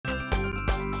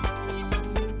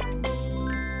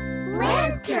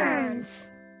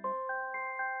Lanterns!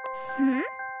 Hmm?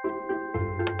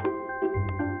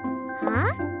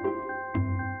 Huh?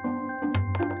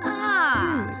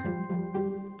 Ah!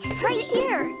 Right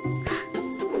here!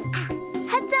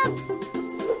 Heads up!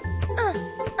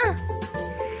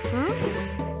 Huh?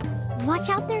 Watch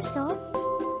out there, Sol.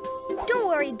 Don't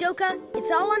worry, Doka. It's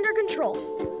all under control.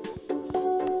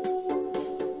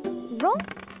 Roll?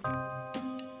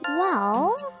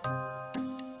 Well...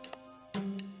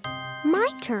 my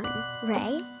turn,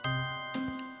 Ray.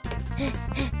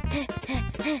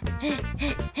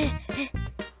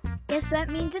 Guess that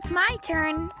means it's my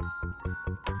turn.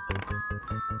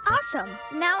 Awesome!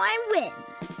 Now I win!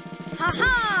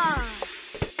 Ha-ha!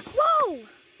 Whoa!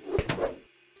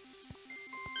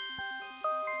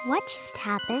 What just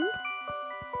happened?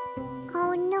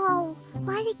 Oh no,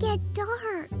 why'd it get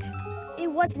dark? It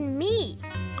wasn't me.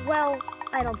 Well,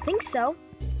 I don't think so.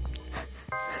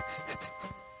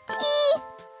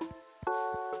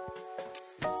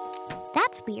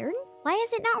 That's weird. Why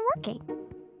is it not working?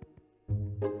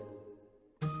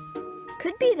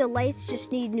 Could be the lights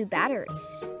just need new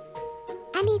batteries.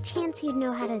 Any chance you'd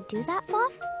know how to do that,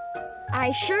 Fluff?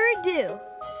 I sure do.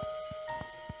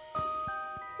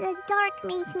 The dark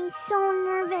makes me so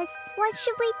nervous. What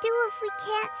should we do if we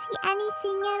can't see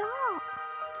anything at all?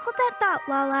 Hold that thought,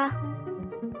 Lala.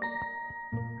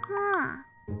 Huh?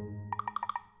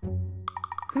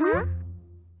 Huh?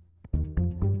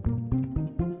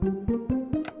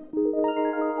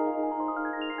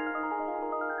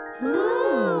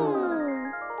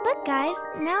 Ooh! Look, guys,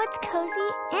 now it's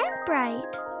cozy and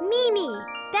bright. Mimi,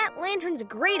 that lantern's a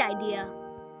great idea.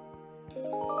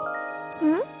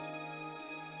 Hmm?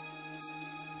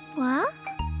 What?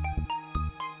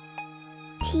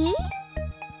 T?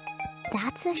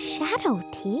 That's a shadow,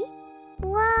 T.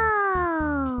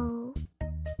 Whoa!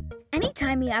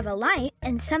 Anytime you have a light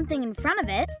and something in front of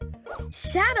it,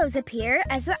 shadows appear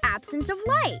as the absence of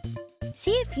light.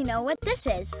 See if you know what this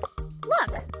is.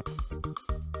 Look!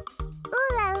 Ooh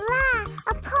la la!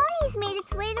 A pony's made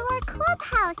its way to our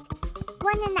clubhouse.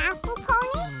 Want an apple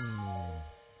pony?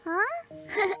 Huh?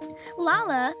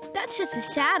 Lala, that's just a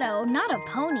shadow, not a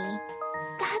pony.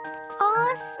 That's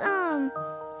awesome!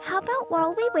 How about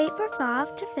while we wait for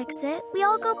Fav to fix it, we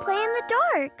all go play in the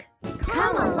dark?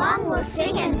 Come along, we'll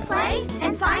sing and play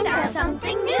and find out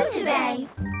something new today.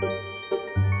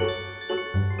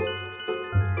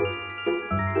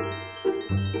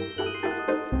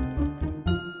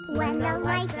 When the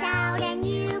light's out and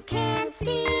you can't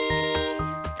see,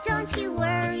 don't you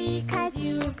worry, 'cause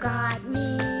you've got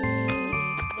me.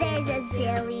 There's a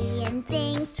zillion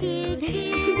things to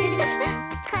do,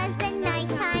 'cause the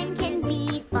nighttime can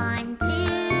be fun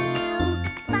too.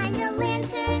 Find a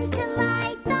lantern to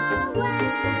light the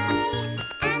way,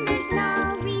 and there's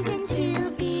no reason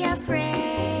to be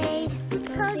afraid.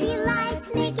 Cozy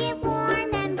lights make it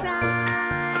warm and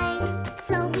bright,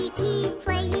 so we keep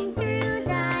playing through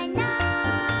the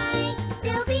night.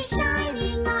 They'll be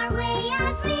shining our way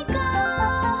as we go.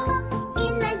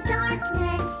 In the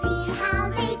darkness, see how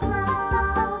they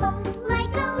glow,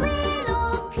 like a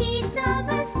little piece of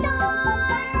a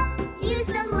star. Use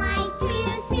the light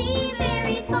to see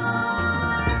very far.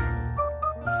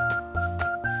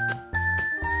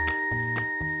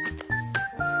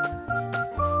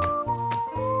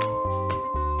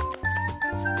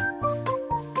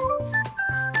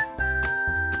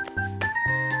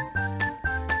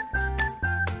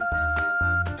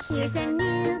 Here's a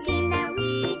new game that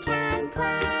we can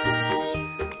play,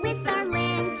 with our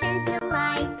lanterns to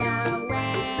light the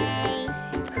way.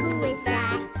 Who is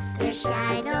that? Their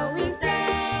shadow is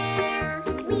there.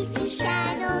 We see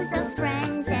shadows of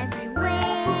friends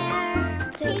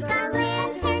everywhere. Take our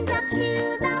lanterns up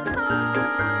to the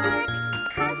park,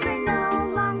 'cause we're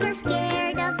no longer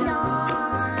scared of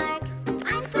dark.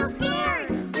 I'm so scared,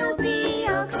 you'll be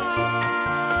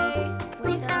okay,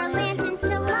 with our lanterns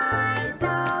to light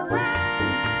the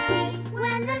way.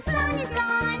 When the sun is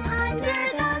gone under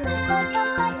the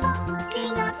moon,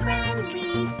 sing a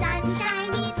friendly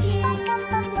sunshiny tune.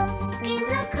 In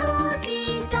the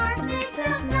cozy darkness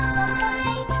of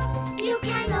night, you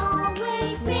can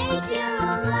always make your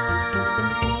own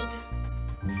light.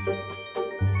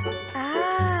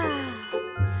 Ah!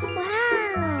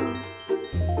 Wow!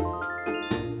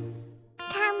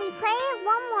 Can we play it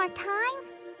one more time?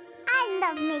 I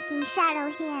love making shadow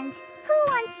hands. Who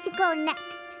wants to go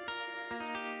next?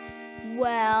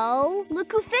 Well,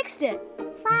 look who fixed it.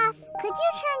 Fluff, could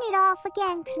you turn it off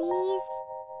again, please?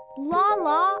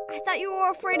 Lala, I thought you were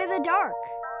afraid of the dark.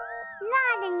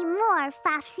 Not anymore,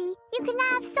 Fluffsy. You can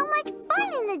have so much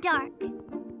fun in the dark.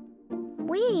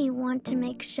 We want to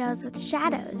make shells with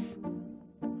shadows.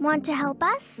 Want to help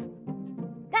us?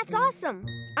 That's awesome.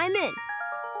 I'm in.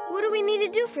 What do we need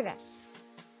to do for this?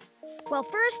 Well,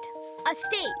 first, a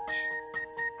stage.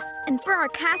 And for our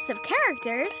cast of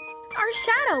characters, our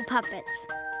shadow puppets.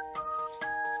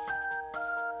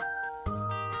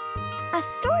 A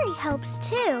story helps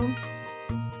too.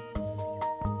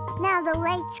 Now the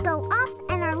lights go off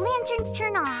and our lanterns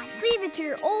turn on. Leave it to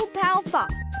your old pal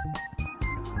Fop.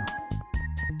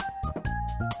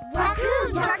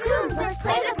 Raccoons, raccoons, let's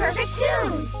play the perfect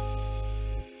tune.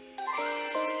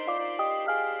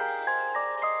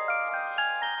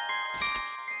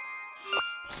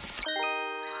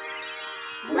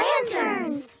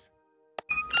 Lanterns.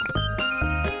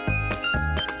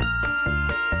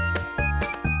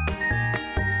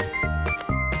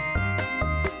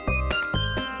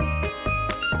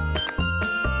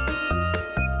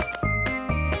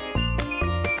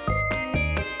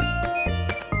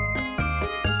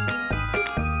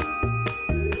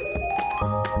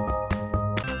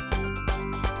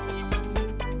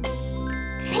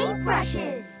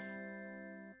 Paintbrushes.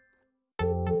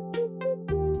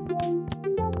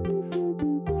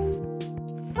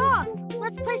 Fop,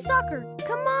 let's play soccer.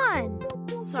 Come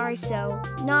on. Sorry, So.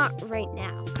 Not right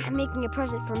now. I'm making a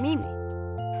present for Mimi.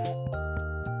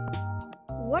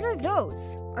 What are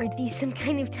those? Are these some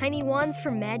kind of tiny wands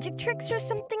for magic tricks or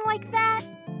something like that?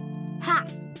 Ha!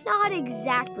 Not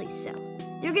exactly so.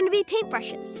 They're gonna be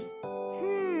paintbrushes.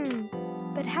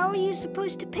 But how are you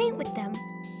supposed to paint with them?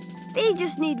 They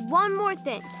just need one more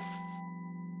thing.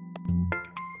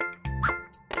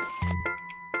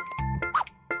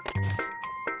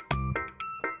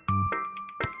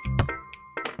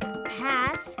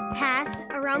 Pass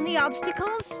around the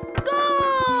obstacles.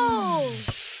 Go!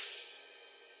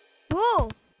 Whoa!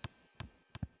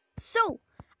 So,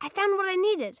 I found what I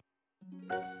needed.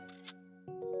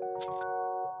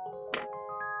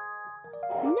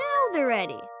 Now they're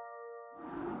ready.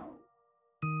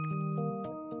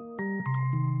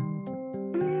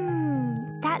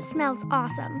 That smells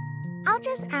awesome. I'll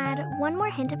just add one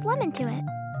more hint of lemon to it.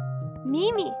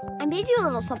 Mimi, I made you a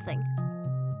little something.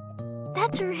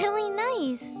 That's really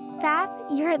nice. Fab,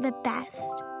 you're the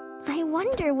best. I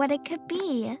wonder what it could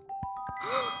be.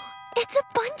 It's a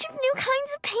bunch of new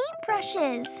kinds of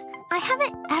paintbrushes. I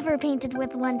haven't ever painted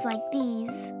with ones like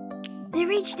these. They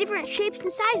reach different shapes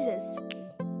and sizes.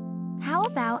 How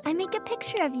about I make a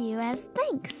picture of you as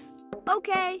thanks?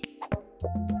 Okay.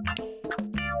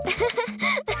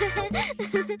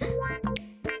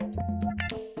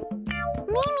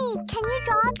 Mimi, can you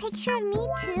draw a picture of me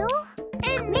too?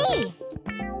 And me!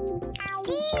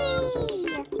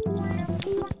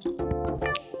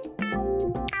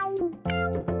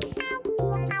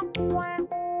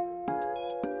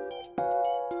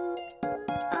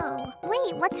 Oh,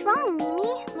 wait, what's wrong,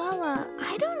 Mimi? Well,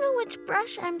 I don't know which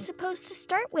brush I'm supposed to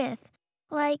start with.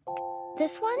 Like,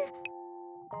 this one?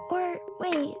 Or,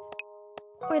 wait,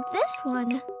 or this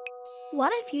one?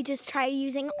 What if you just try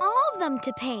using all of them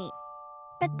to paint?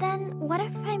 But then, what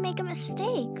if I make a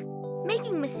mistake?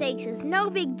 Making mistakes is no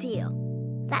big deal.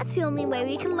 That's the only way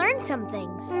we can learn some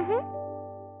things.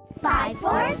 5,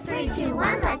 4, 3, 2,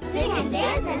 1, let's sing and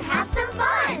dance and have some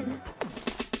fun!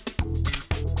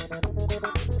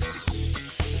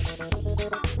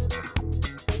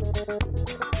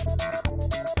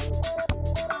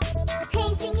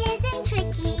 Painting isn't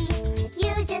tricky,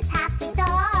 you just have to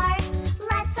start.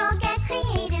 Let's all get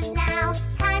creative now,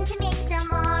 time to make some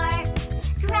art.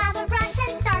 Grab a brush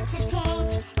and start to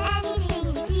paint anything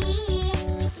you see.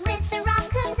 With the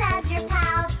raccoons as your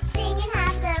pals, singing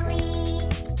happily.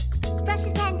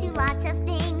 Brushes can do lots of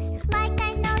things, like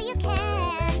I know you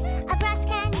can. A brush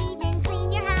can even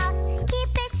clean your house, keep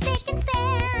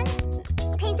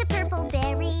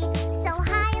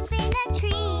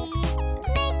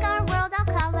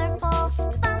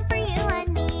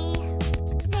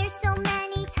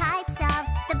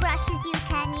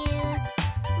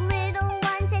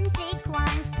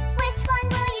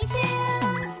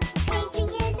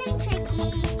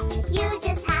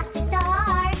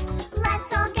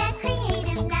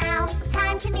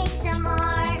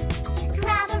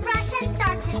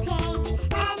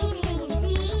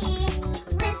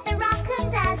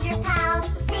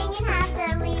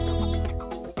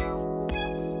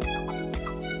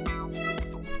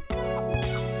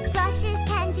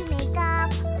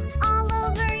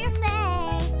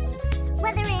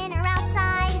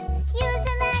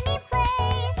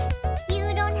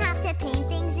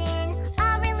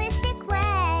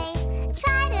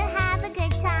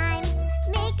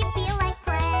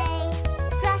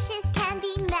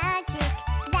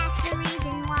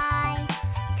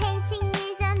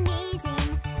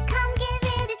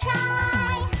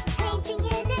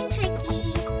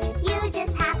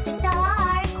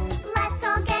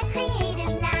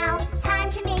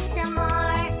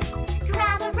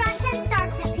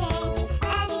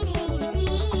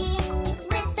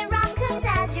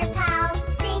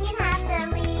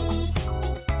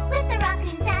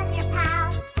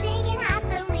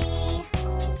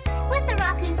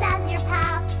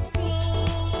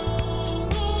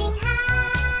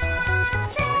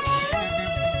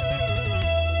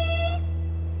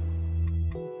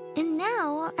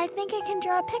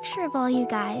a picture of all you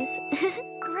guys.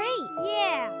 Great,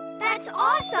 yeah. That's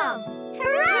awesome.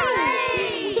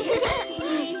 Hooray!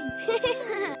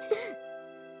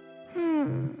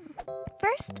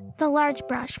 First, the large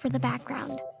brush for the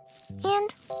background.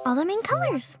 And all the main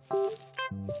colors.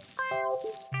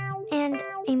 And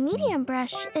a medium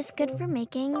brush is good for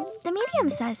making the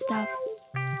medium-sized stuff.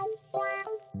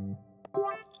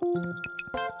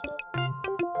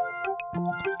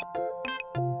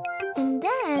 And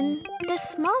then, this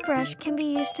small brush can be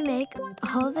used to make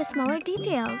all the smaller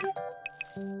details.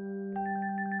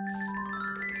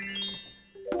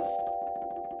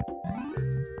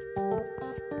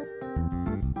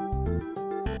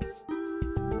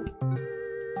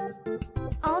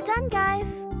 All done,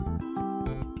 guys.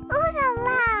 Ooh la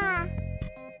la!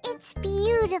 It's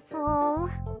beautiful.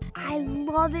 I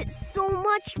love it so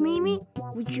much, Mimi.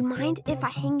 Would you mind if I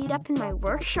hang it up in my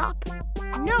workshop?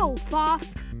 No,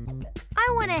 Foff. I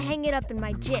want to hang it up in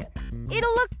my gym.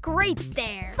 It'll look great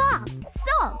there. Foff,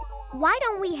 so why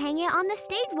don't we hang it on the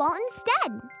stage wall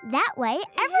instead? That way,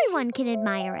 everyone can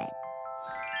admire it.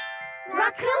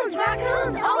 Raccoons,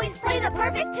 raccoons, always play the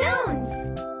perfect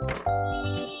tunes.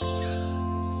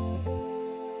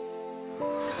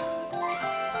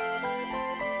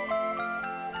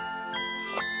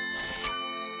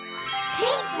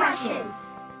 Paintbrushes.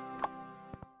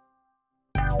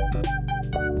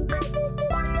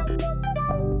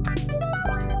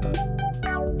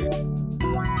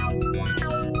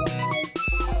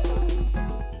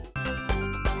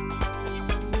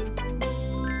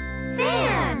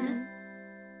 Fan!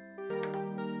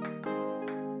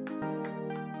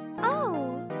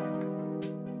 Oh,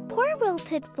 poor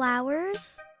wilted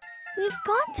flowers. We've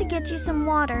got to get you some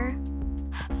water.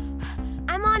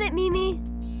 I'm on it, Mimi.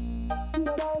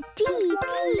 D.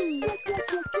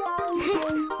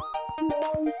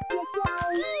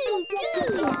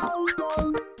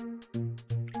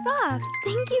 Bob,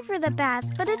 thank you for the bath,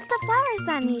 but it's the flowers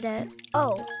that need it.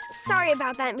 Oh, sorry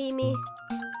about that, Mimi.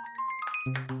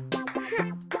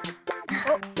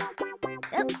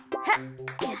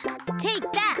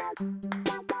 Take that.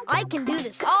 I can do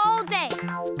this all day.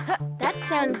 That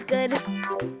sounds good.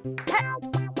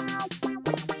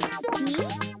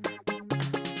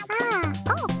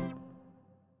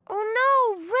 Oh no,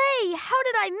 Ray, how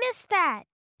did I miss that?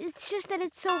 It's just that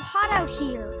it's so hot out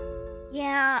here.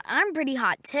 Yeah, I'm pretty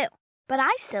hot too, but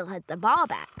I still hit the ball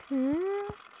back. D!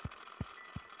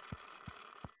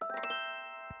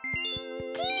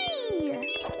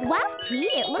 Wow, T,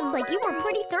 it looks like you were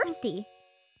pretty thirsty.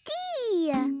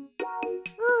 D!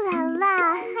 Ooh la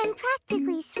la, I'm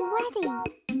practically sweating.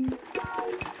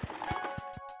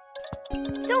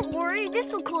 Don't worry,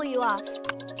 this will cool you off.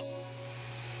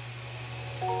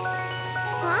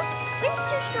 Huh? Wind's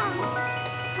too strong.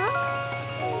 Huh?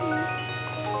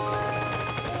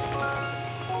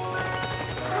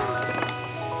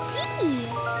 Gee!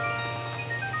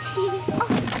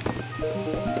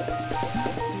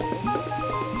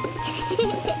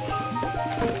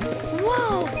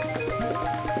 Whoa!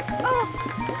 Oh!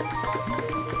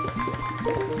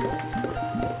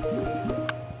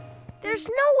 There's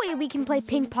no way we can play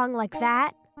ping pong like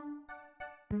that.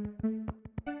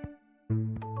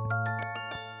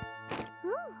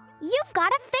 You've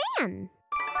got a fan!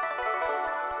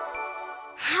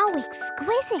 How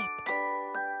exquisite!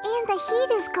 And the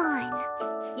heat is gone.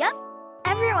 Yep,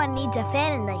 everyone needs a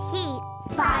fan in the heat.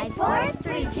 5, 4,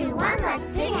 3, 2, 1, let's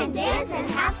sing and dance and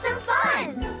have some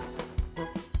fun!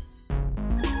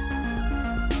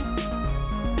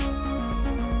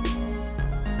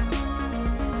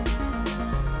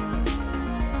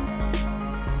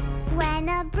 When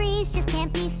a breeze just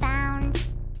can't be found,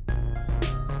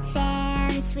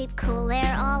 fans sweep cool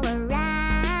air all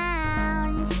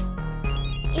around.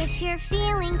 If you're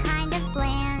feeling kind of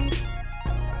bland,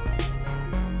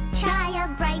 try a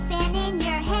bright fan in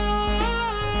your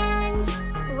hand.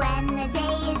 When the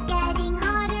day is getting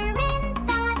hotter in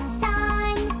the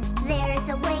sun, there's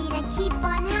a way to keep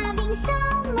on having so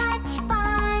much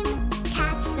fun.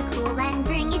 Catch the cool and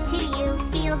bring it to you.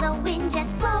 Feel the wind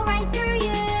just blow right through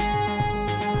you.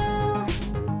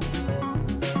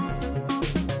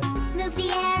 Move the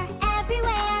air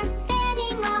everywhere,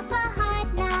 fanning off a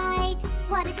hot night.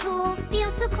 What a tool,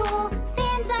 feels so cool.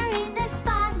 Fans are in the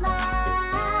spotlight.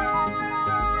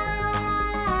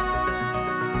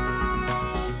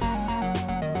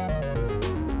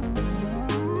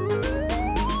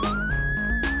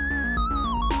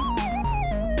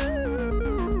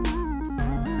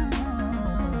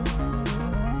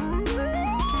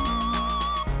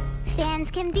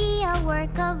 Fans can be a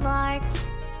work of art.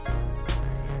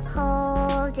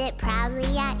 Hold it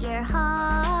proudly at your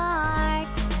heart.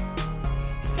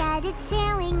 but it's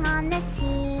sailing on the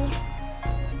sea.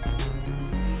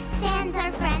 Fans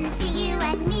are friends to you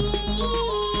and me.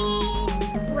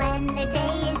 When the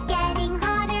day is getting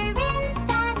hotter in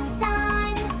the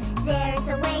sun, there's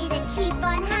a way to keep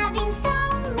on having so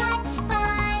much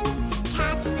fun.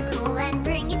 Catch the cool and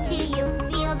bring it to you.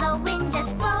 Feel the wind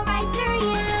just blow right through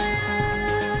you.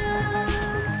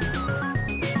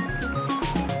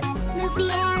 Move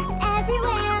the air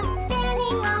everywhere,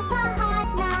 fanning off a hot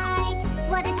night.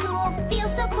 What a tool,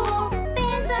 feels so cool.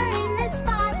 Fans are in the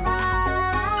spotlight.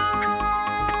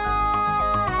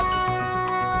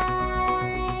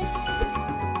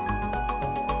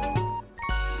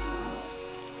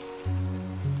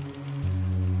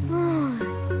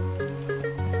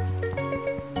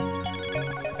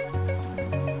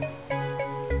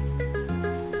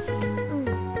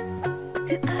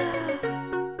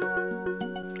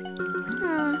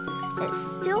 It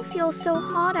still feels so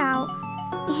hot out,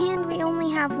 and we only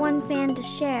have one fan to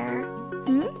share.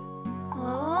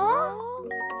 Oh?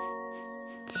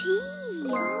 Tea.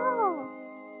 Oh.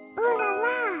 Ooh la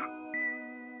la.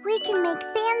 We can make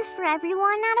fans for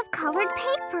everyone out of colored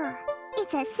paper.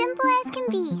 It's as simple as can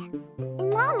be.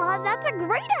 Lala, that's a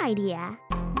great idea.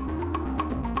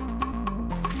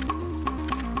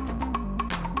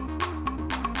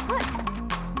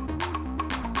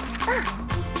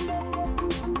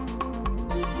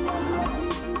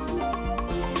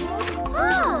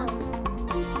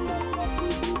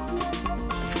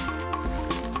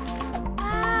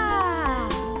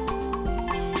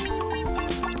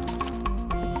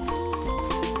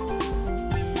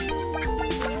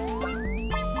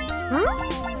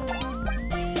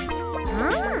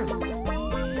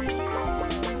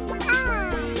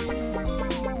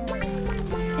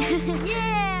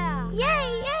 Yeah! Yay,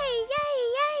 yay, yay,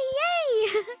 yay, yay!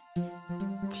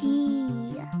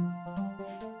 Tea.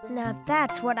 Now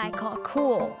that's what I call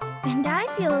cool. And I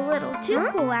feel a little too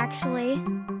cool, actually.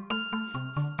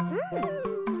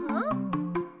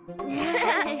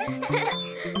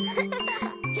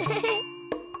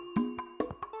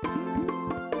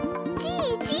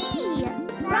 Tea, tea.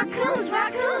 Raccoons,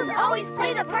 raccoons, always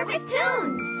play the perfect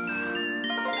tunes.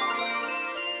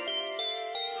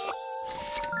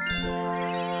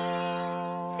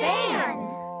 Fan.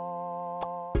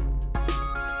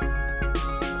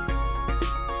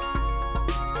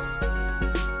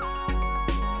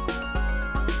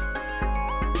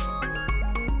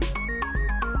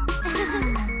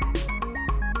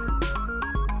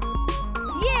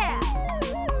 Yeah!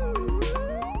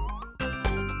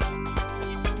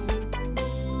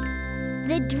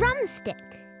 The drumstick.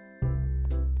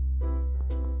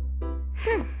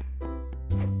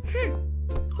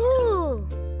 Ooh!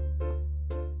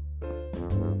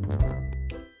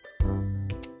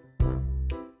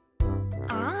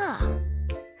 Ah.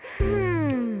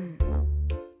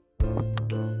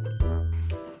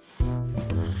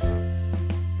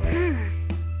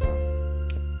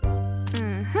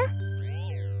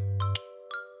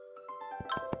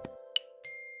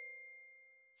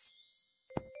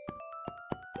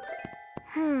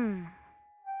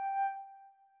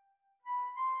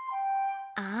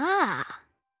 Ah.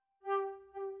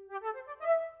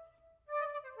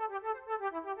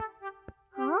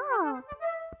 Oh.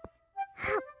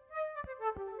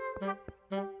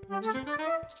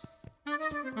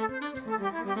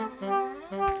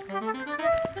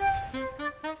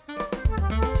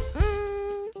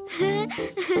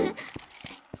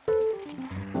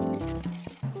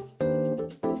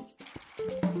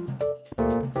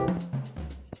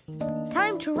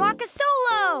 Time to rock a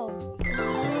solo!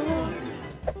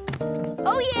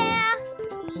 Oh yeah!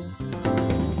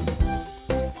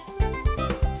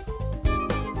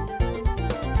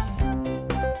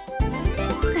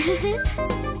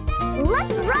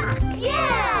 Let's rock!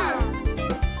 Yeah!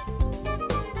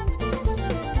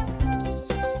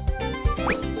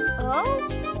 Oh?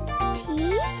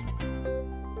 Tea?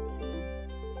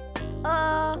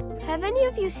 Have any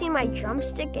of you seen my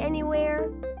drumstick anywhere?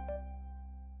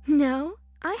 No,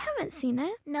 I haven't seen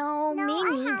it. No, No, me I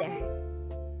neither.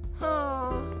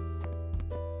 Oh.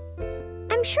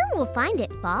 I'm sure we'll find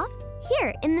it, Foff.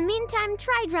 Here, in the meantime,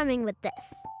 try drumming with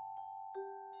this.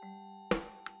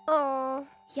 Oh.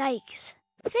 Yikes.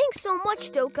 Thanks so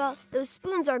much, Doka. Those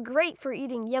spoons are great for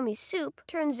eating yummy soup.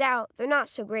 Turns out they're not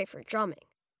so great for drumming.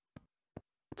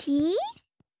 Tea?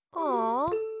 Aw.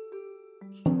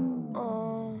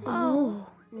 Oh.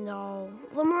 No,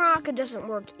 the maraca doesn't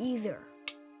work either.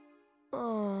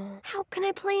 Oh. How can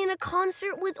I play in a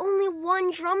concert with only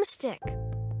one drumstick?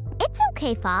 It's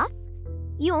okay, Foff.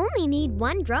 You only need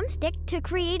one drumstick to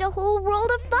create a whole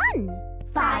world of fun.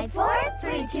 5, 4,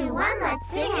 3, 2, 1, let's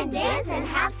sing and dance and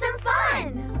have some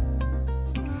fun!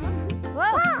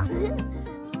 Whoa!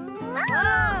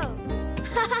 Whoa!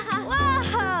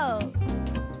 Whoa!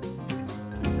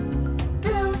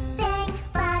 Boom, bang,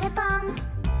 bada bum.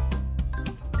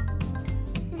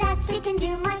 That stick can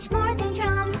do much more than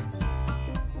drum.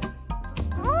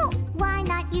 Ooh, why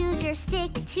not use your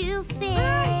stick to fish?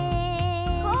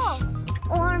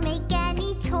 Or make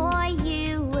any toy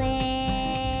you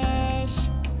wish.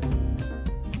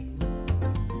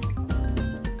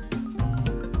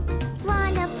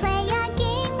 Wanna play a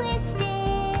game with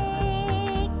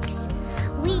sticks?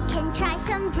 We can try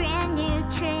some brand new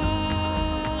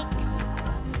tricks.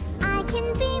 I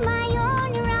can be my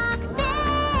own rock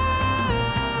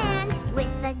band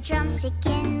with a drumstick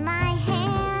in my hand.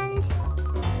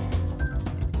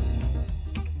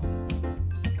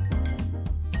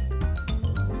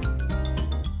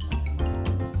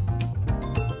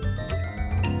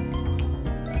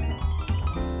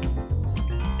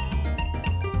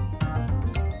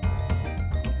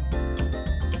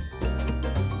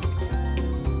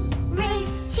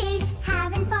 Race, chase,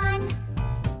 having fun.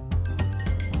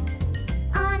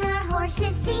 On our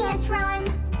horses, see us run.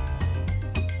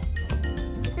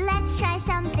 Let's try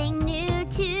something new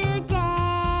today.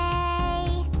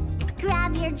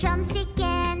 Grab your drumstick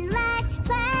and let's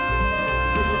play.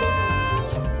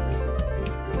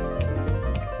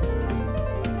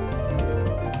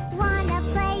 Wanna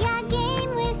play a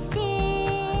game with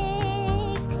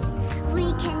sticks?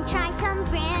 We can try some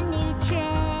brand new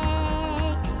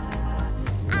tricks.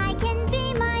 I can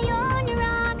be my own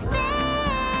rock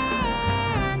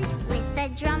band with a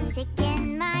drumstick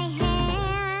in my hand.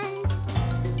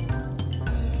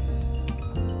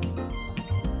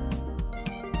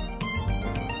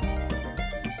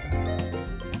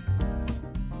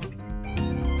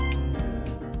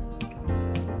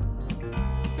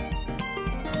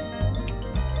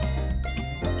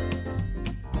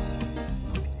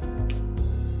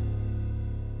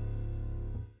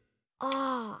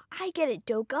 Oh, I get it,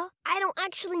 Doka. I don't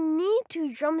actually need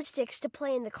 2 drumsticks to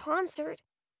play in the concert.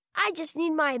 I just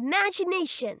need my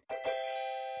imagination.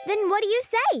 Then what do you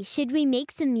say? Should we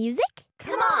make some music?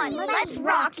 Come on, let's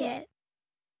rock it.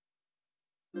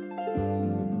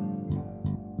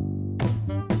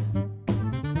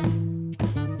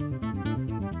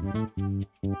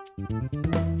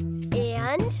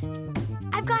 And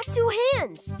I've got 2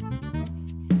 hands.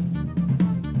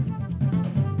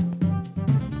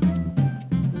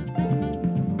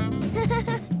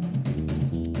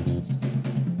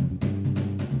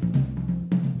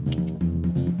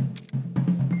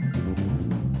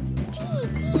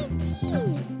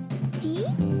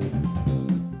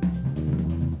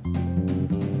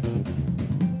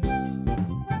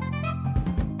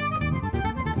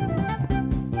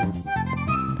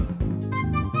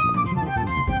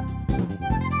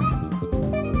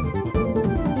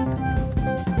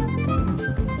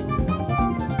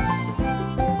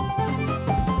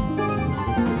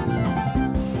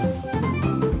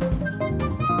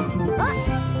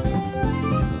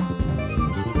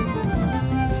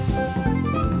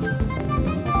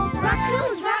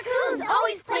 Raccoons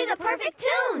always play the perfect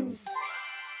tunes.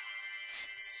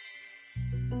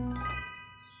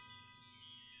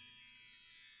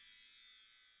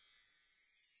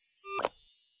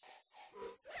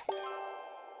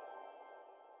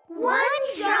 One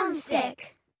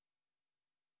drumstick.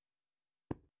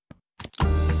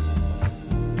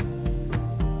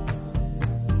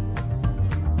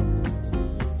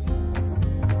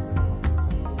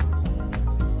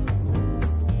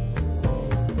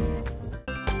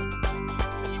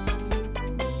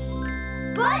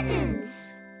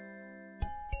 Buttons.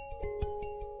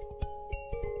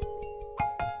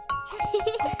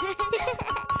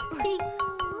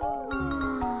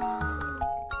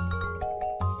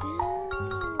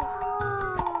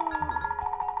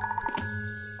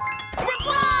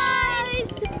 Surprise!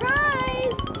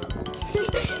 Surprise!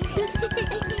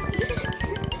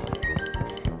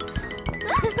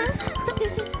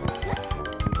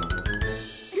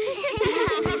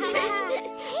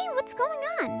 Hey, what's going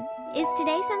on? Is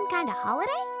today some kind of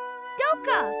holiday?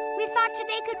 Doka, we thought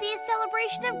today could be a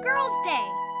celebration of Girls' Day,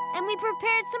 and we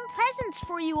prepared some presents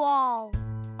for you all.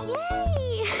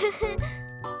 Yay!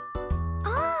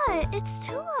 Ah, it's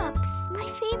tulips, my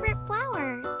favorite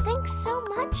flower. Thanks so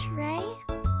much, Ray.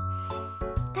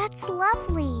 That's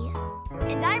lovely.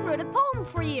 And I wrote a poem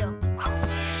for you.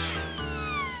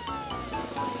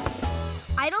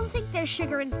 I don't think they're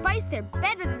sugar and spice. They're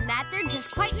better than that. They're just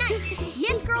quite nice.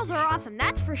 Yes, girls are awesome,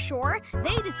 that's for sure.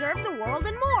 They deserve the world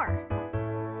and more.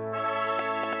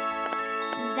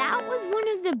 That was was one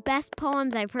of the best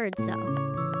poems I've heard, so.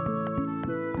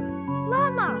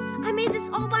 Lala, I made this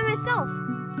all by myself.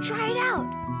 Try it out.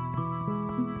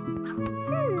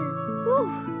 Whew,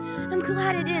 I'm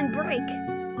glad it didn't break.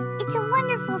 It's a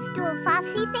wonderful stool,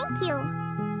 Flopsy. Thank you.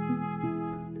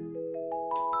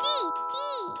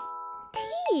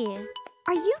 T,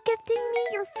 are you gifting me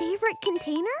your favorite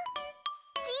container?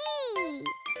 Gee.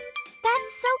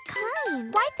 That's so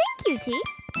kind. Why, thank you, T.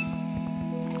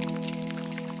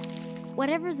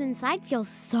 Whatever's inside feels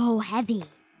so heavy.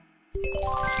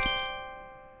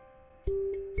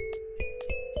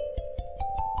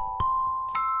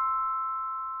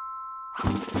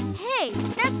 Hey,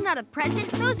 that's not a present.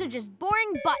 Those are just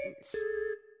boring buttons.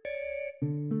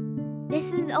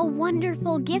 This is a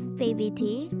wonderful gift, Baby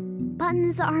T.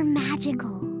 Buttons are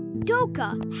magical.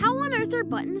 Doka, how on earth are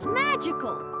buttons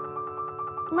magical?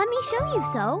 Let me show you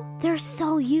so. They're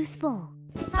so useful.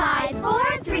 5,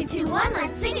 4, 3, 2, 1.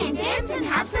 Let's sing and dance and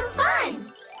have some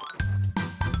fun.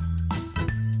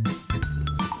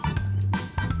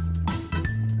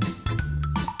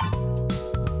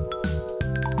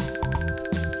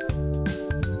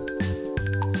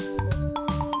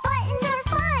 Buttons are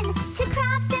fun to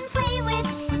craft and play with,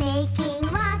 making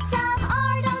lots of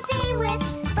art all day with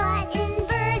button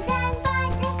birds and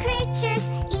button creatures,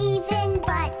 even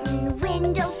button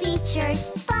window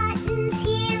features. Buttons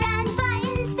here and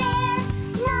buttons there,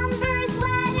 numbers,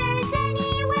 letters,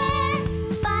 anywhere.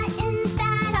 Buttons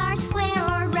that are square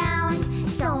or round,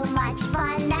 so much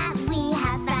fun that we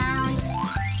have found.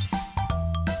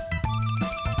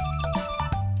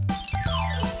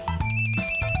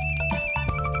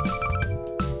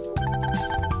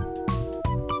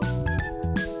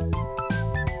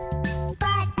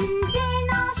 Buttons in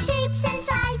all shapes and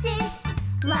sizes,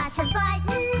 lots of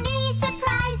button-y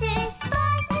surprises.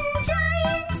 Button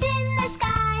giants in the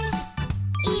sky,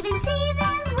 even see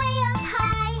them way up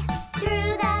high.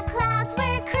 Through the clouds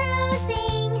we're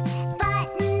cruising,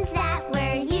 buttons that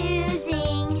we're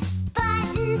using.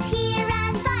 Buttons here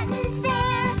and buttons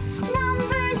there,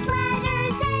 numbers,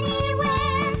 letters,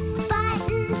 anywhere.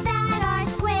 Buttons that are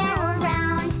square or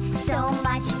round, so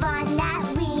much fun that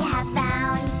we have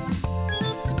found.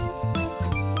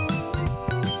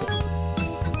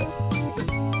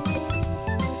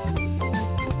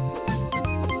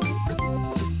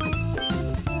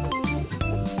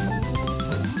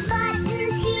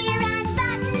 Buttons here and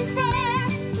buttons there,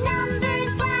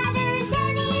 numbers, letters,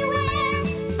 anywhere.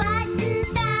 Buttons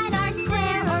that are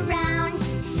square or round,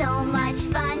 so much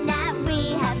fun that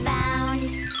we have found.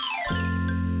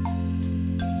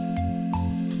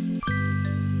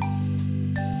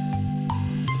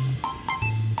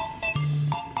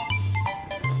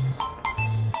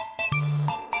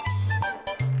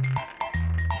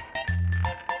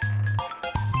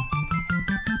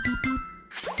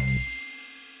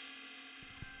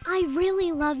 I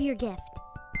really love your gift.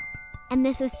 And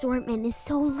this assortment is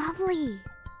so lovely.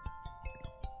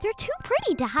 They're too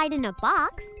pretty to hide in a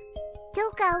box.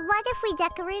 Doka, what if we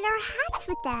decorate our hats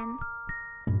with them?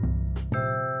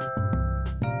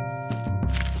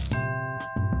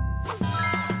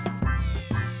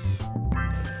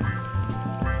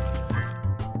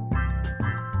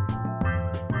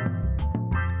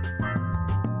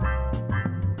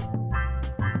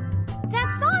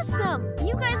 That's awesome!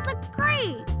 You guys look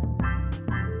great!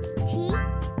 T?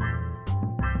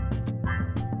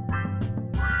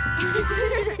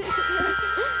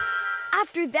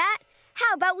 After that,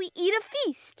 how about we eat a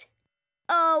feast?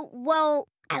 Well,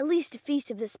 at least a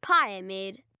feast of this pie I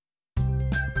made.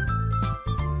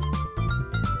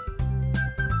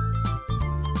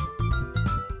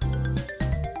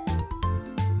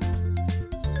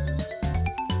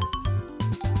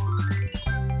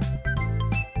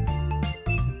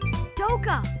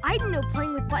 Doka, I didn't know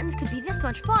playing with buttons could be this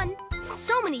much fun.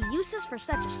 So many uses for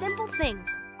such a simple thing.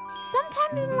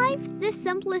 Sometimes in life, the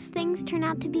simplest things turn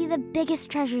out to be the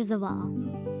biggest treasures of all.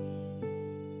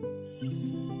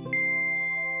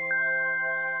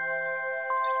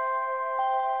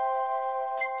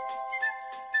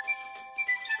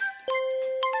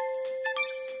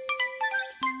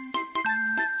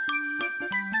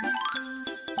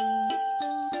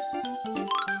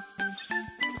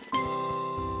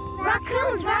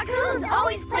 Raccoons, raccoons,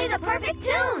 always play the perfect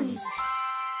tunes.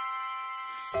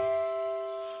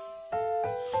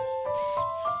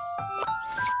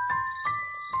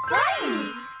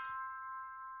 Buttons.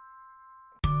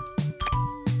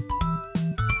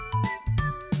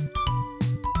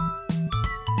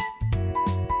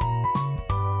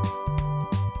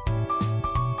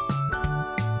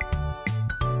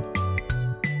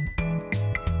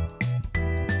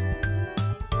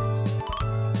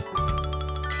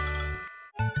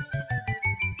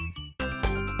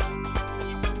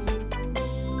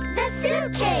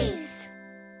 suitcase!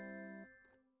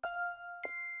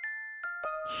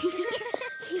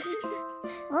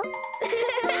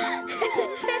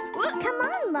 Come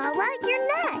on, Lala, you're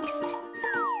next.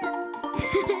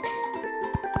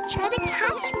 Try to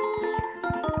catch me.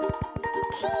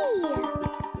 Tea.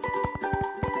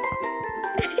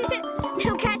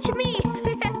 Now catch me.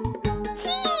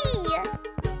 Tea.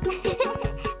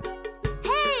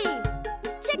 Hey!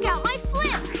 Check out my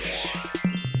flip!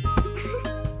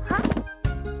 Huh?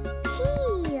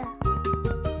 Tea.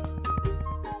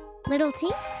 Little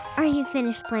T, are you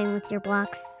finished playing with your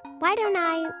blocks? Why don't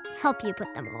I help you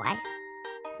put them away?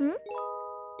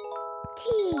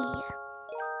 Tea.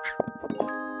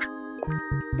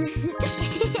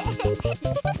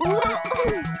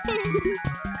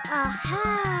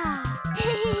 Aha!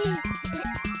 Hey,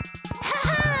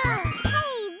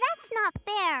 that's not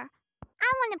fair.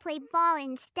 I want to play ball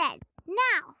instead.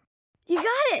 Now. You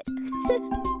got it.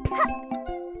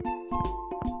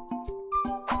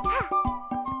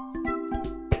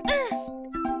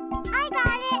 I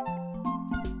got it.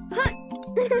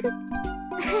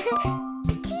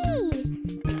 Tea.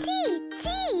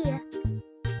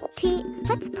 T,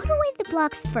 let's put away the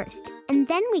blocks first, and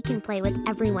then we can play with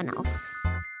everyone else.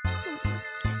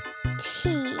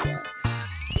 Tea.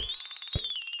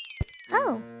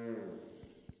 Oh.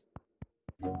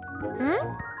 Huh?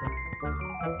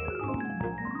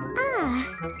 Ah.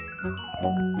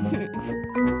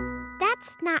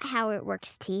 That's not how it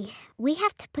works, T. We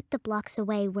have to put the blocks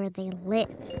away where they live.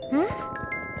 Huh?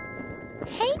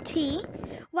 Hey, T,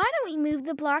 why don't we move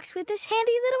the blocks with this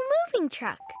handy little moving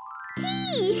truck?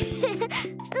 Tea.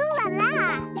 Ooh la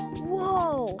la.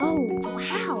 Whoa! Oh,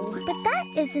 wow. But that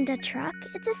isn't a truck,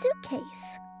 it's a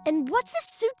suitcase. And what's a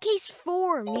suitcase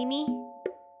for, Mimi?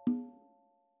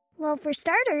 Well, for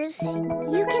starters,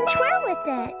 you can twirl with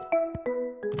it.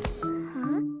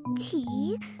 Huh?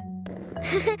 Tea?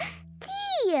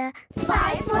 Tea!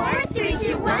 5, 4, 3,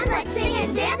 2, 1. Let's sing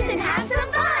and dance and have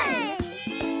some fun.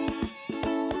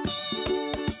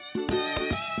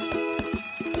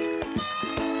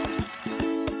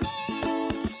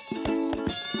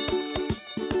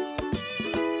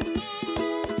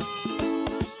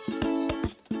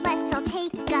 Let's all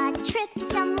take a trip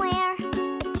somewhere.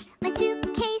 My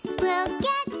suitcase will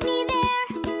get me there.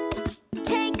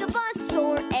 Take a bus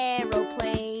or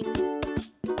aeroplane,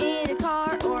 in a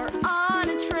car or on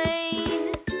a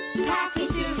train. Pack your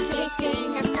suitcase,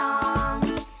 sing a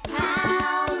song.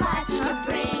 How much to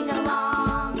bring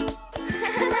along?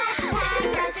 Let's pack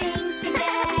our things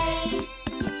today,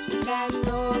 then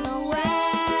roll away.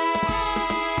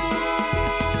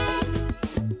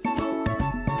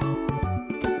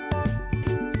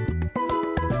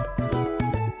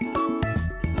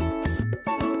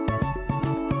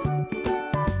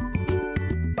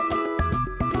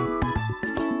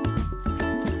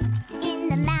 In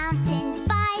the mountains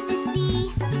by the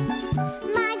sea,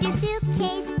 mind your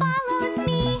suitcase follows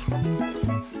me.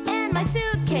 And my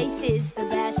suitcase is the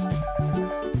best,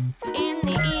 in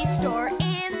the east or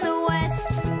in the west.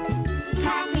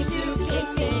 Pack your suitcase,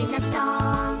 sing a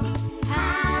song.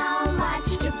 How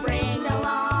much to bring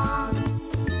along?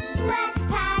 Let's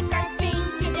pack our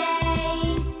things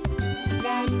today,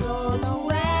 then roll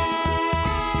away.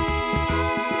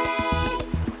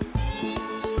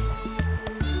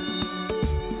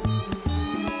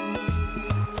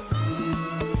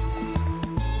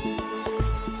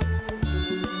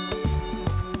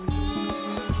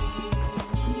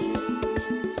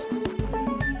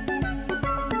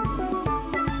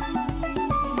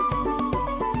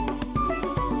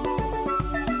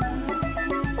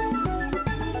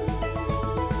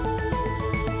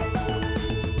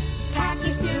 Pack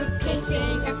your suitcase,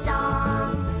 sing a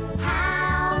song.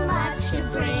 How much to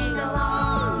bring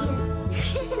along?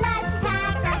 Let's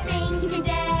pack our things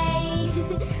today,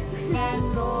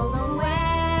 then roll away.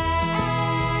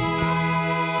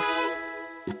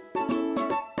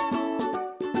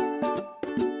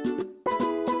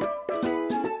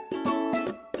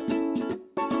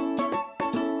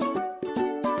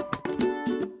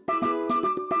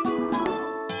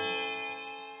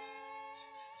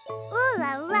 Ooh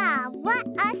la la, what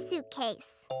a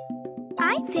suitcase.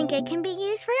 I think it can be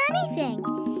used for anything,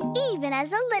 even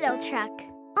as a little truck.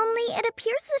 Only it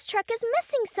appears this truck is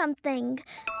missing something.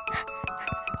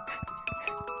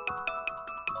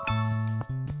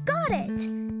 Got it!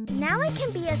 Now it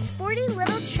can be a sporty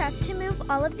little truck to move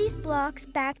all of these blocks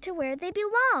back to where they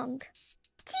belong.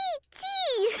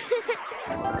 Tee!